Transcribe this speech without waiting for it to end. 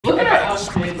Look at our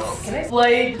outfits. Can I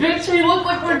like, bitch, we look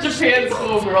like we're Japan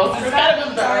schoolgirls. It's kind of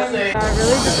embarrassing. It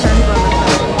really depends on the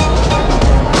time.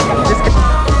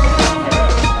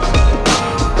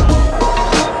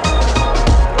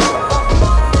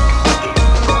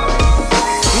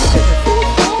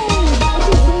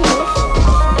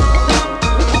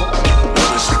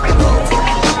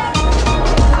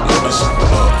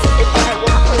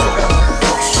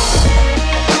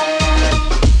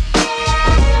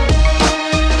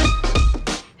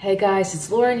 Hey guys, it's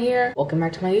Lauren here. Welcome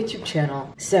back to my YouTube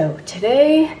channel. So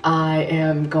today I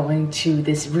am going to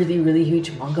this really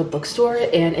huge manga bookstore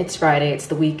and it's Friday, it's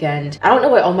the weekend. I don't know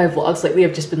why all my vlogs lately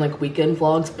have just been like weekend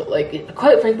vlogs, but like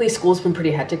quite frankly, school's been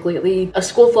pretty hectic lately. A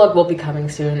school vlog will be coming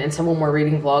soon and some more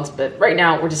reading vlogs, but right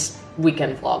now we're just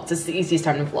weekend vlogs. It's the easiest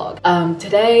time to vlog.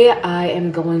 Today I am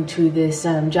going to this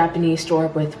Japanese store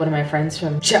with one of my friends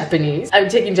from Japanese. I'm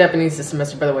taking Japanese this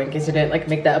semester, by the way, in case I didn't like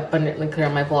make that abundantly clear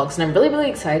on my vlogs, and I'm really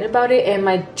excited about it. And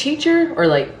my teacher, or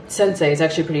like sensei, is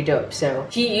actually pretty dope. So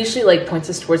he usually like points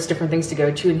us towards different things to go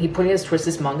to, and he pointed us towards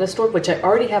this manga store, which I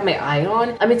already have my eye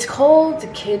on. It's called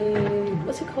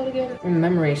what's it called again? My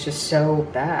memory is just so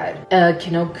bad.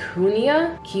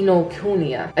 Kinokuniya?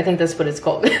 I think that's what it's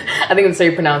called. I think that's how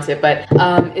you pronounce it. But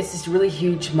it's this really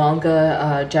huge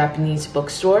manga Japanese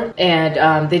bookstore,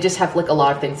 and they just have like a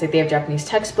lot of things. Like they have Japanese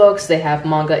textbooks, they have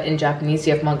manga in Japanese,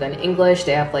 they have manga in English,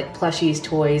 they have like plushies,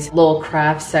 toys, little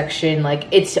crafts section. Like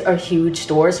it's a huge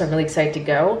store, so I'm really excited to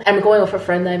go. I'm going with a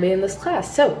friend that I made in this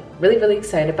class, so really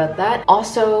excited about that.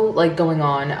 Also, like going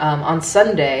on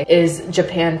Sunday is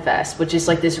JAPAN FES, which is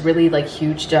like this really like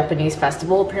huge Japanese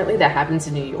festival apparently that happens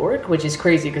in New York, which is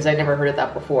crazy because I never heard of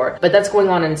that before. But that's going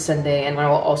on Sunday, and I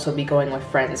will also be going with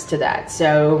friends to that.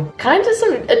 So kind of just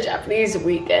a Japanese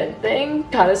weekend thing,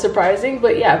 kind of surprising,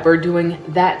 but yeah, we're doing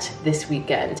that this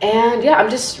weekend. And yeah, I'm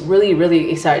just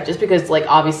really excited, just because like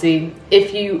obviously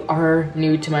if you are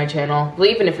new to my channel, well,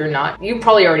 even if you're not, you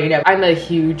probably already know I'm a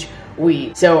huge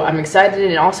weeb. So I'm excited,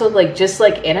 and also like just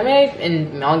like anime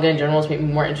and manga in general has made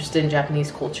me more interested in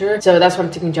Japanese culture. So that's why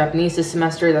I'm taking Japanese this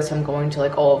semester. That's why I'm going to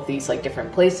like all of these like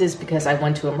different places, because I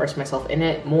want to immerse myself in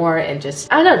it more and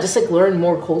just, I don't know, just like learn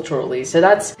more culturally. So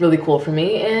that's really cool for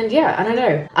me. And yeah, I don't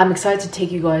know, I'm excited to take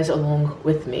you guys along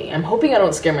with me. I'm hoping I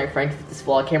don't scare my friend with this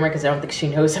vlog camera, because I don't think she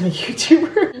knows I'm a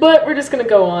YouTuber. But we're just gonna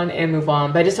go on and move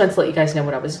on. But I just wanted to let you guys know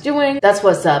what I was doing. That's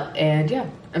what's up, and yeah,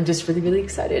 I'm just really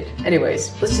excited.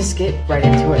 Anyways, let's just get right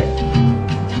into it.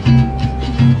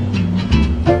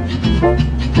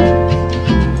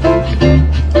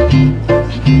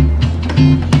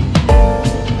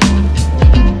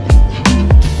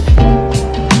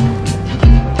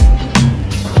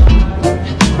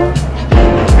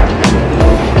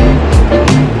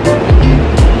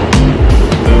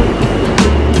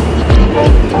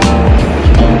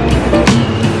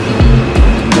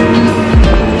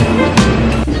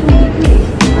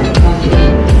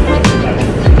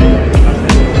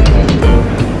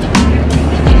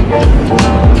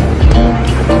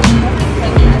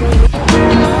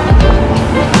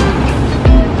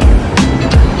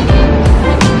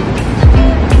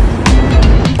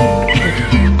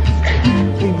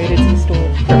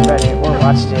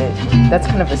 That's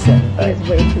kind of a sin, but it's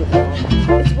way too long.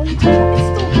 It's way too long. It's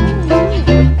still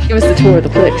long. Give us the tour of the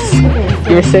place. Okay, so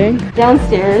you were saying?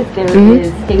 Downstairs there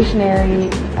is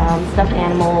stationery, stuffed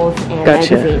animals, and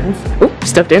magazines. Oop,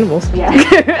 stuffed animals. Yeah.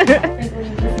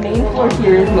 This main floor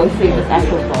here is mostly just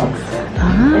actual books.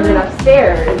 And then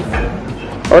upstairs.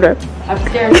 Hold up.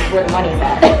 Upstairs is where the money's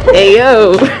at. Hey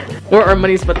yo! Where our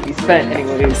money's about to be spent,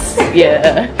 anyways.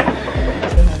 Yeah.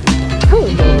 Hello,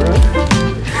 bro.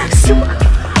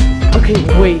 Okay,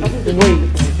 wait.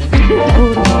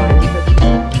 Hold on.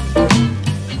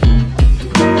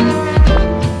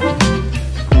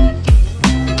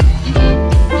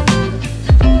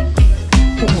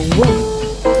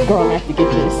 Girl, I have to get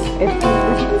this. It's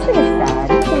so sad.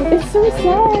 It's so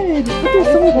sad. They're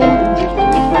so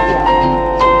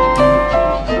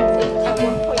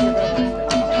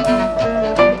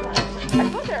I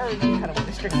thought they already kind of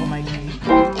restricted my game.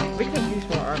 We could use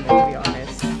more armor, to be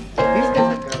honest. These guys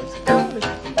are gross.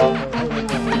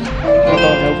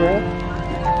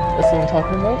 That's what I'm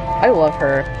talking about. I love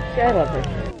her. Yeah, I love her.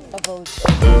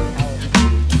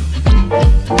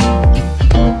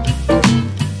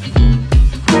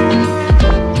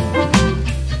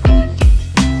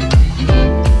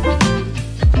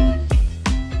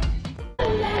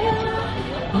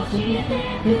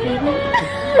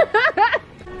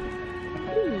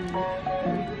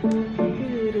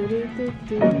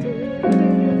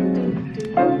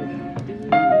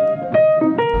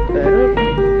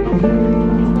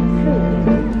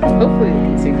 Hopefully you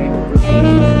can see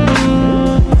me.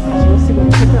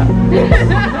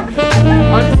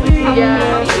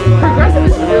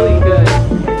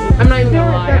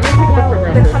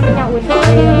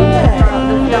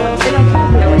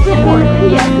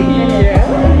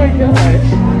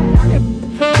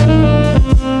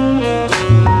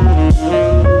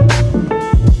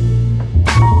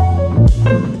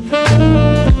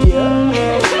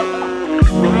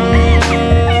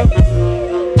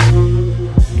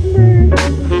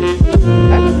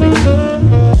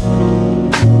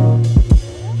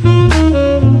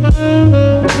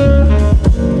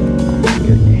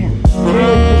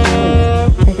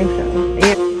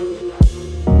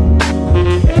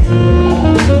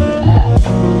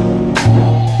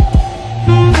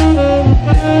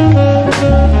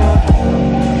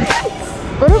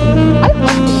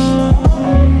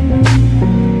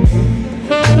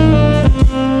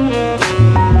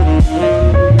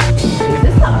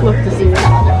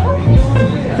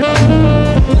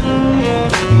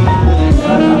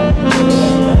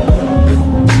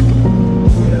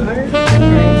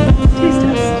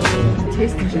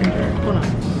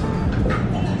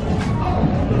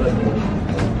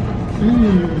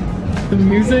 The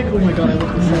music, oh my god, I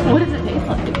love this. What does it taste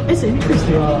like? It's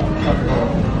interesting.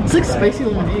 It's like spicy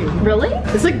lemonade. Really?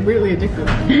 It's like really addictive.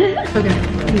 Okay,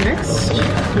 next.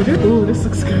 Ooh, this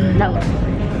looks good. That looks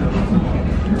great.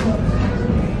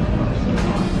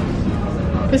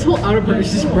 This whole outer part is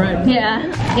just bread. Yeah.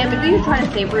 Yeah, maybe you try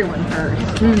the savory one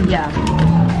first. Yeah.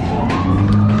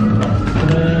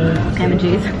 Ham and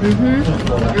cheese.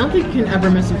 I don't think you can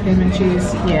ever mess with ham and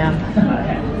cheese. Yeah.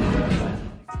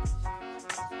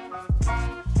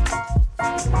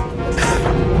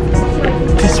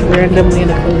 Just randomly in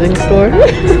a clothing store.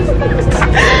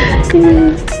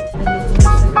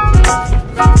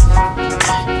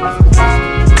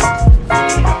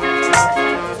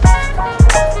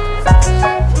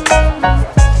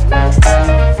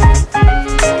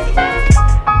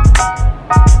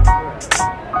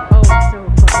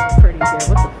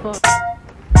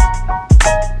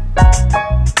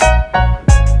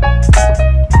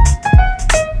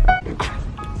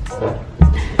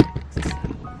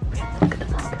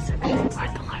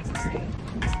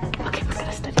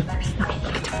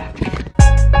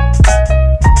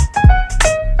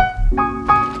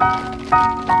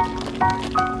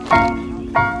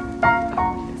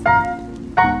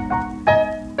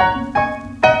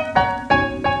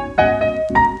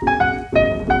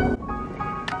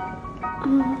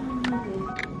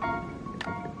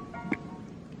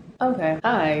 Okay,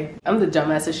 hi. I'm the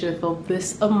dumbass. I should have filmed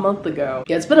this a month ago.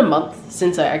 Yeah, it's been a month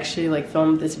since I actually like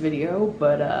filmed this video,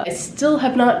 but I still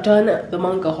have not done the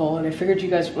manga haul, and I figured you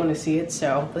guys would want to see it,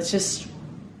 so let's just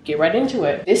get right into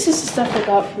it. This is the stuff I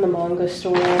got from the manga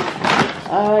store.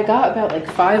 I got about like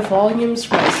 5 volumes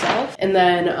for myself, and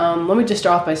then let me just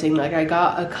start off by saying like I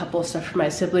got a couple stuff for my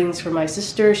siblings. For my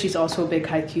sister, she's also a big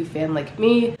Haikyuu fan like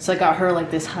me, so I got her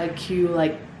like this Haikyuu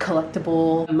like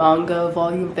collectible manga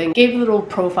volume thing. Gave little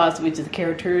profiles of each of the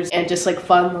characters and just like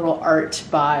fun little art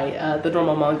by the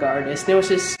normal manga artist, and it was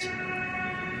just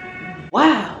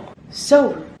wow.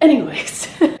 So anyways,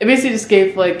 it basically just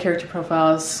gave like character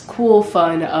profiles, cool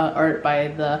fun art by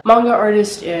the manga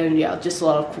artist, and yeah, just a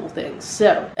lot of cool things.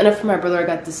 So, and then for my brother, I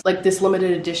got this like this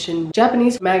limited edition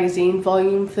Japanese magazine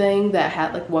volume thing that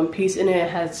had like One Piece in it. It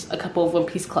has a couple of One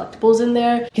Piece collectibles in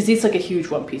there because he's like a huge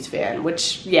One Piece fan,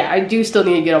 which yeah, I do still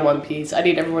need to get on One Piece. I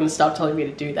need everyone to stop telling me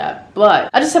to do that, but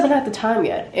I just haven't had the time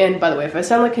yet. And by the way, if I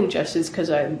sound like congested, it's because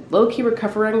I'm low-key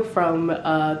recovering from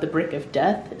the brink of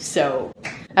death, so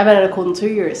I haven't had a cold in 2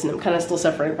 years and I'm kind of still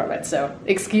suffering from it, so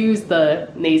excuse the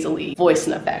nasally voice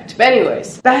and effect. But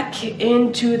anyways, back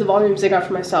into the volumes I got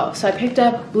for myself. So I picked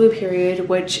up Blue Period,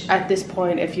 which at this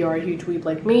point, if you are a huge weeb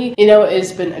like me, you know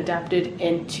it's been adapted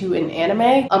into an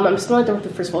anime. I'm still not done with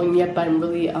the first volume yet, but I'm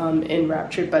really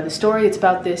enraptured by the story. It's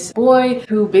about this boy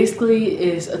who basically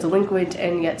is a delinquent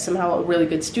and yet somehow a really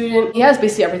good student. He has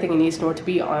basically everything he needs in order to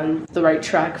be on the right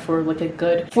track for like a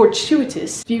good,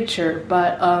 fortuitous future,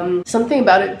 but something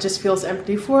about it just feels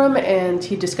empty for him, and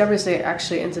he discovers that he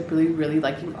actually ends up really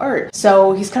liking art.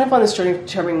 So he's kind of on this journey of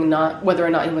determining whether or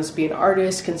not he wants to be an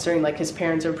artist, considering like his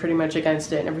parents are pretty much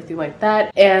against it and everything like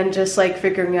that, and just like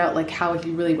figuring out like how he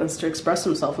really wants to express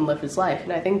himself and live his life.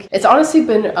 And I think it's honestly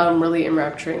been really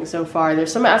enrapturing so far.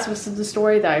 There's some aspects of the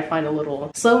story that I find a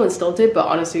little slow and stilted, but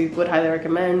honestly would highly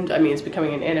recommend. I mean, it's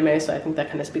becoming an anime, so I think that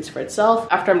kind of speaks for itself.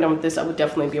 After I'm done with this, I would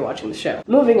definitely be watching the show.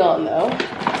 Moving on though,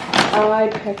 I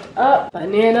picked up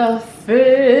Banana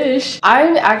Fish.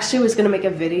 I actually was gonna make a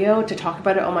video to talk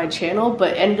about it on my channel,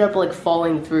 but ended up like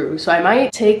falling through. So I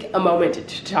might take a moment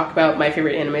to talk about my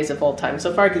favorite animes of all time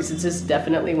so far, because this is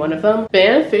definitely one of them.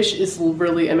 Banana Fish is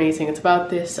really amazing. It's about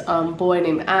this boy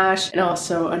named Ash and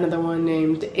also another one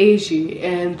named Eiji,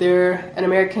 and they're an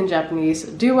American-Japanese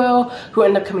duo who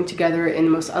end up coming together in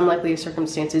the most unlikely of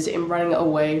circumstances and running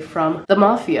away from the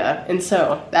mafia. And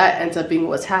so that ends up being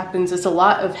what happens. It's a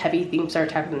lot of heavy themes that are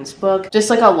tackled in this book,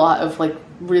 just like a lot of like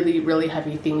really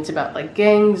heavy themes about like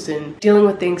gangs and dealing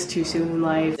with things too soon in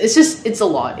life. It's a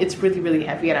lot. It's really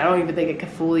heavy, and I don't even think I could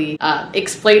fully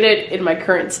explain it in my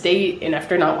current state and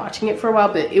after not watching it for a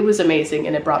while, but it was amazing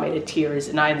and it brought me to tears,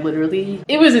 and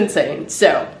it was insane.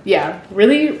 So yeah,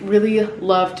 really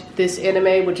loved this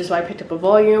anime, which is why I picked up a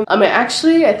volume.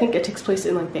 I think it takes place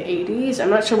in like the 80s. I'm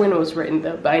not sure when it was written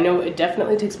though, but I know it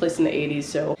definitely takes place in the 80s,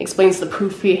 so explains the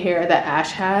poofy hair that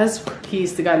Ash has.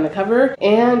 He's the guy on the cover.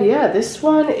 And yeah, this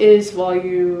one is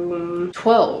volume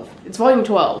 12. It's volume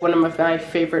 12, one of my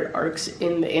favorite arcs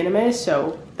in the anime,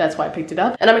 so that's why I picked it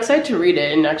up. And I'm excited to read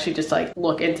it and actually just like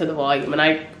look into the volume. And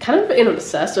I kind of am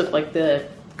obsessed with like the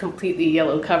completely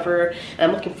yellow cover, and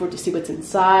I'm looking forward to see what's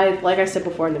inside. Like I said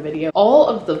before in the video, all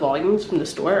of the volumes from the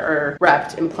store are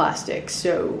wrapped in plastic,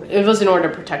 so it was in order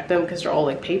to protect them because they're all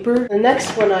like paper. The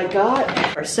next one I got,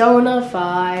 Persona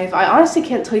 5. I honestly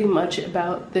can't tell you much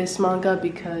about this manga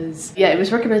because, yeah, it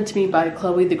was recommended to me by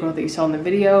Chloe, the girl that you saw in the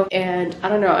video, and I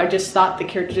don't know, I just thought the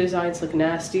character designs look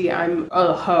nasty. I'm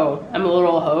a hoe. I'm a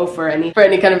little hoe for any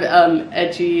kind of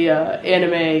edgy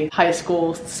anime high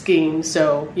school scheme.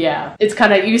 So yeah, it's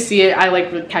kind of, you see it. I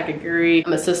like with Kakaguri.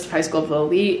 I'm a sister of High School of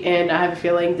Elite, and I have a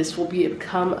feeling this will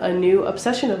become a new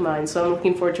obsession of mine. So I'm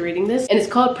looking forward to reading this, and it's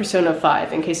called Persona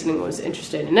 5 in case anyone was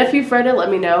interested. And if you've read it,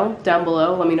 let me know down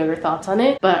below. Let me know your thoughts on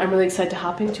it. But I'm really excited to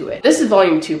hop into it. This is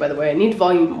volume 2, by the way. I need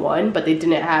volume 1, but they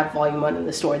didn't have volume 1 in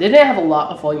the store. They didn't have a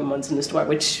lot of volume 1s in the store,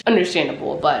 which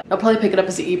understandable, but I'll probably pick it up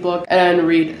as an ebook and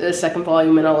read the second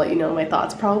volume, and I'll let you know my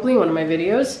thoughts probably in one of my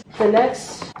videos. The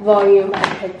next volume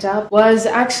I picked up was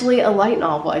actually a light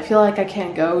novel. I feel like I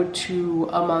can't go to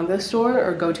a manga store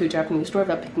or go to a Japanese store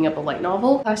without picking up a light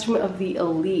novel. Classroom of the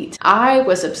Elite. I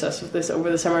was obsessed with this over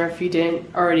the summer. If you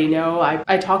didn't already know,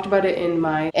 I talked about it in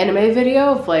my anime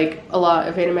video of like a lot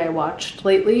of anime I watched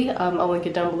lately. I'll link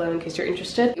it down below in case you're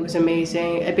interested. It was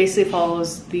amazing. It basically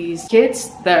follows these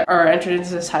kids that are entered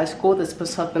into this high school that's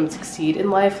supposed to help them succeed in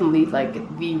life and lead like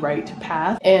the right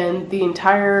path. And the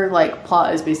entire like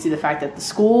plot is basically the fact that the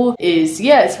school is,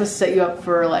 yeah, it's supposed to set you up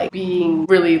for like being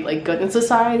really like good in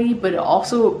society, but it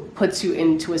also puts you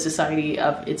into a society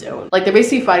of its own. Like they're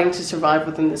basically fighting to survive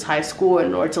within this high school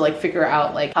in order to like figure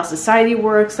out like how society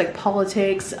works, like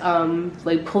politics,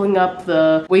 like pulling up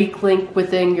the weak link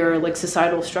within your like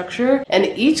societal structure. And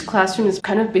each classroom is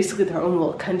kind of basically their own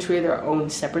little country, their own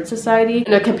separate society,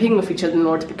 and they're competing with each other in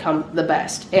order to become the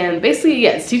best. And basically,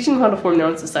 yeah, it's teaching them how to form their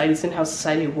own societies and how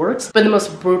society works, but in the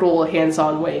most brutal,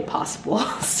 hands-on way possible.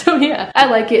 So yeah, I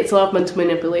like it. It's a lot of mental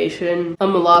manipulation, a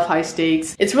lot of high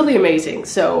stakes. It's really amazing.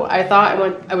 So I thought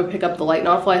I would pick up the light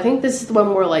novel. I think this is the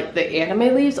one where like the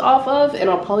anime leaves off of, and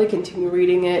I'll probably continue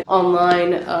reading it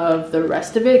online of the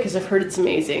rest of it because I've heard it's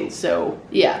amazing. So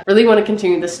yeah, really want to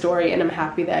continue the story, and I'm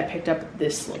happy that I picked up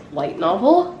this like light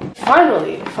novel.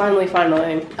 Finally,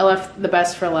 I left the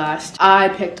best for last. I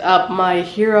picked up My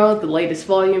Hero, the latest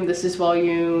volume. This is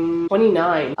volume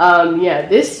 29. Yeah,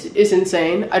 this is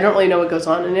insane. I don't really know what goes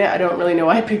on in it. I don't really know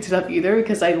why I picked it up either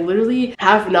because I literally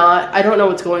I don't know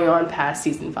what's going on past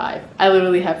season 5. I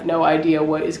literally have no idea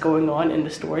what is going on in the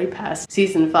story past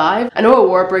season 5. I know a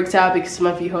war breaks out because some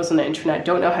of you hosts on the internet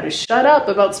don't know how to shut up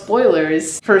about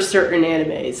spoilers for certain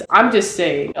animes. I'm just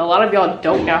saying, a lot of y'all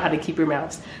don't know how to keep your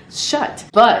mouths shut.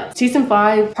 But season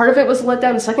 5, part of it was a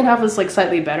letdown. The second half was like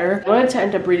slightly better. I wanted to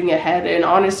end up reading ahead, and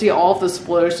honestly all of the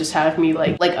spoilers just have me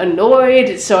like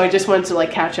annoyed, so I just wanted to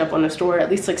like catch up on the story, at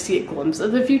least like see a glimpse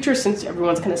of the future since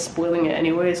everyone's kind of spoiling it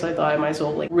anyway. So I thought I might as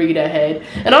well like read ahead.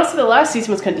 And also the last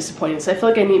season was kind of disappointing, so I feel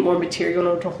like I need more material in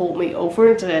order to hold me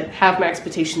over to have my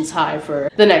expectations high for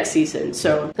the next season.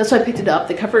 So that's why I picked it up.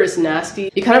 The cover is nasty.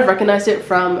 You kind of recognize it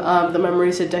from the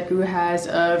memories that Deku has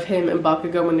of him and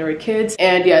Bakugo when they were kids.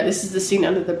 And yeah, this is the scene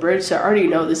under the bridge, so I already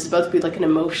know this is about to be like an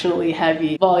emotionally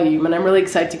heavy volume, and I'm really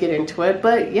excited to get into it.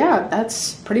 But yeah,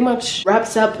 that's pretty much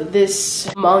wraps up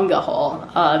this manga haul.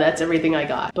 That's everything I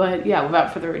got. But yeah,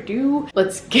 without further ado,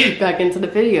 let's get back into the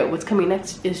video. What's coming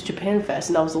next is Japan Fest,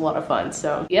 and that was a lot of fun.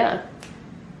 So yeah,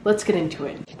 let's get into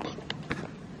it.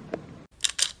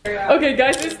 Okay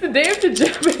guys, it's the day of the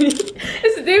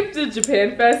it's the day of the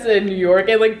Japan Fest in New York,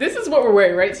 and like this is what we're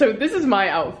wearing, right? So this is my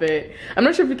outfit. I'm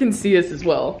not sure if you can see us as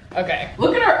well. Okay,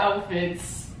 look at our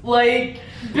outfits. Like,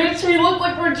 bitch, we look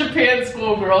like we're Japan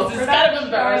schoolgirls. It's kind of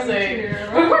embarrassing.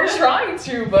 We were trying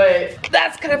to, but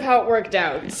that's kind of how it worked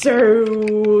out.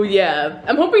 So yeah,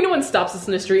 I'm hoping no one stops us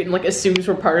in the street and like assumes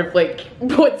we're part of like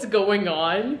what's going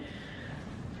on.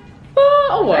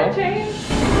 Oh well.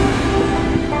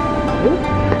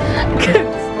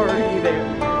 It's already there.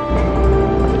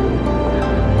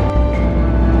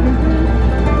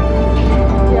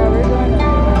 Yeah, we're going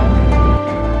to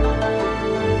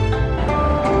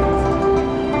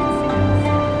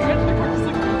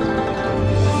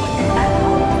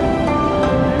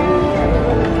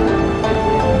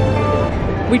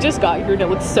We just got here and it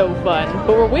looks so fun,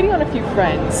 but we're waiting on a few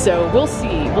friends, so we'll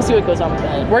see what goes on with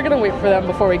that. We're gonna wait for them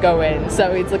before we go in,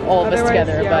 so it's like all of us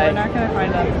together, yeah, but we're not gonna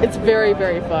find them. It's very,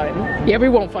 very fun. Yeah, we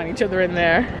won't find each other in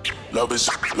there. Love is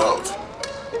love.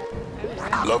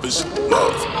 Love is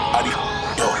love. I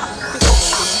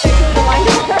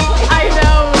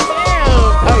know,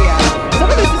 damn. Oh yeah, some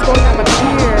of this is going on up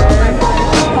here.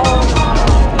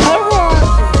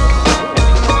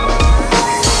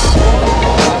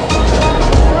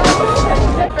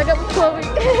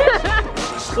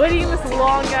 waiting in this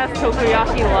long ass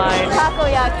takoyaki line.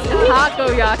 Takoyaki.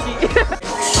 Takoyaki.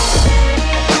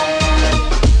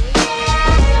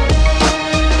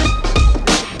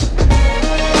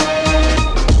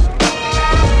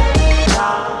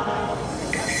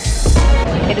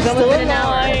 It has almost been an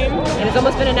hour. It has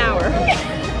almost been an hour.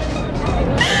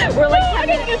 We're like 10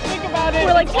 minutes. Think about it.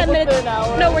 We're like 10 minutes.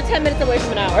 No, we're 10 minutes away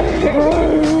from an hour.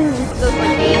 Those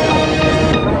were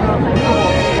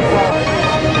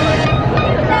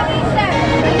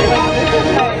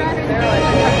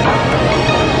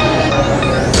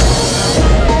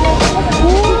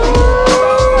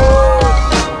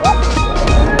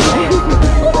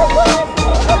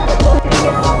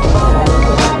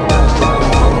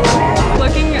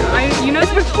you know,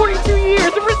 it's been 42 years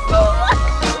and we're still alive.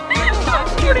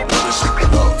 That's because we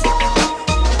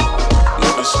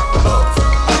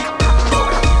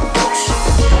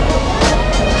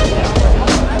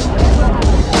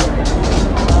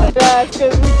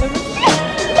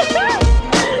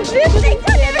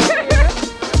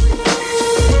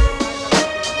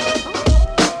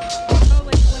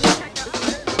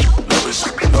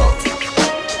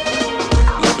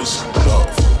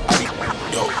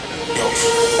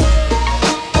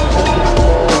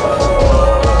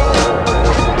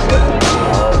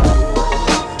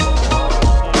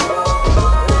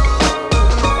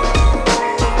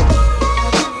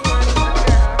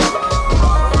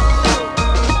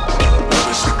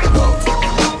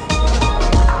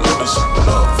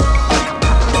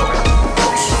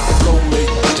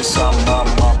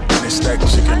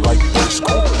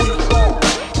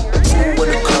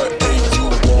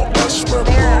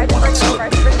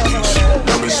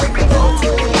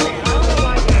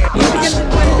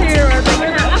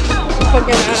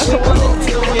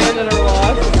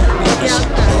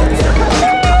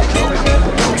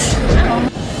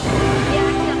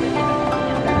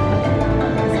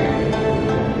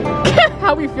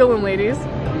How we feeling, ladies?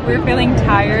 We're feeling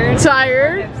tired.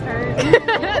 Tired? Hips hurt.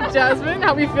 Jasmine,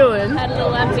 how we feeling? a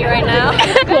little empty right now.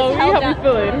 Chloe, how we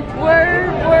feeling? We're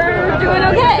doing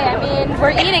okay. I mean,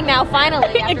 we're eating now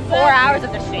finally after 4 hours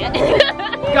of this shit.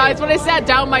 Guys, when I sat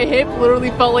down, my hip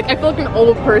literally felt like I felt like an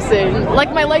old person.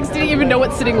 Like my legs didn't even know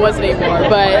what sitting was anymore.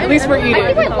 But at least we're eating.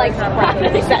 I think my legs cracked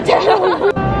when they sat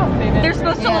down. They're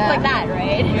supposed to look like that,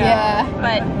 right? Yeah.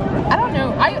 But I don't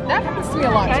know. That happens to me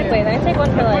a lot too. wait, let me take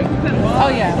one for like. Oh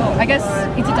yeah. I guess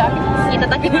itadakimasu.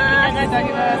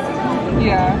 Itadakimasu.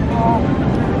 Yeah.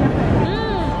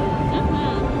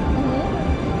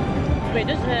 Wait,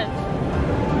 this hit.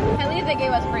 At least they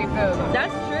gave us free food.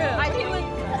 That's true. I feel like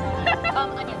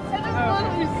onions. Oh,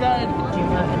 she said.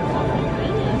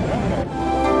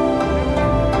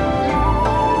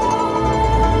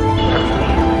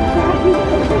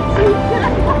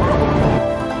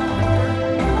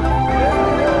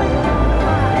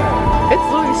 It's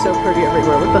literally so pretty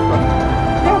everywhere. What the fuck?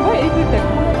 Yeah, what is it?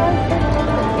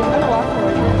 I'm gonna walk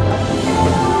towards it.